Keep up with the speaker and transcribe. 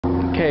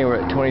Okay,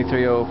 we're at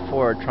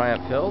 2304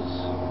 Triumph Hills,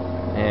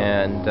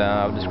 and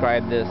I've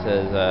described this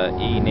as a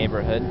E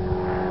neighborhood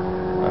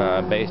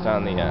based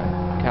on the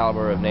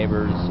caliber of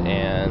neighbors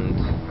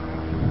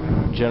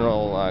and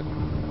general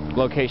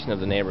location of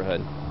the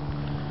neighborhood.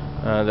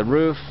 The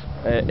roof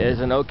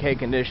is in okay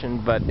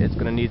condition, but it's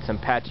going to need some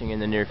patching in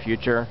the near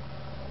future,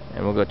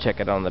 and we'll go check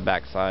it on the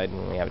back side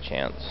when we have a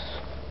chance.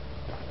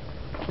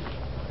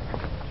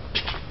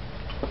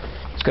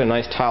 It's got a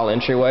nice tile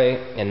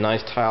entryway and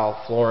nice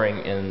tile flooring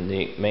in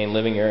the main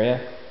living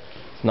area.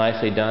 It's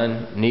nicely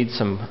done. Needs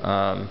some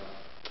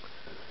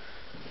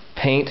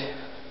paint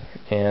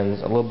and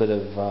a little bit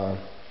of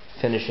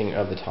finishing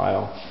of the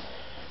tile.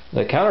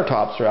 The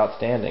countertops are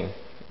outstanding.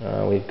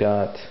 We've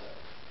got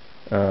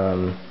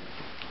tiled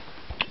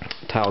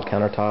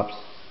countertops,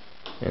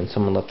 and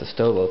someone left the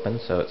stove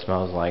open, so it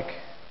smells like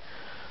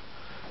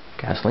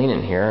gasoline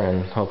in here,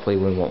 and hopefully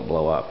we won't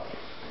blow up.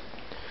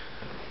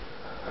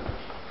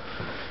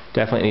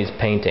 Definitely needs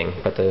painting,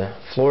 but the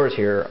floors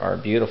here are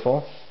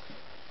beautiful.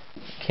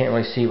 Can't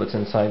really see what's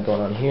inside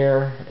going on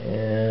here,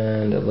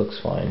 and it looks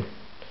fine.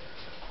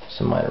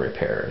 Some minor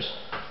repairs.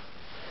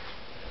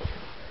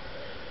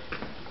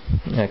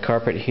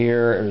 Carpet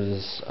here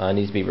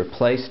needs to be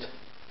replaced.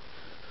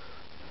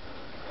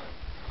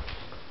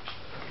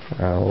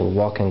 A little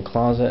walk-in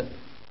closet.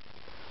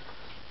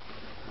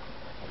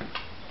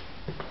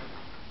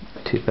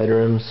 2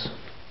 bedrooms.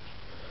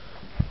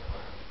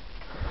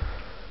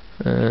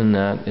 And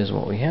that is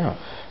what we have.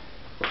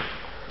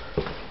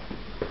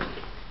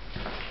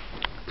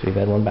 3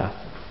 bed, 1 bath.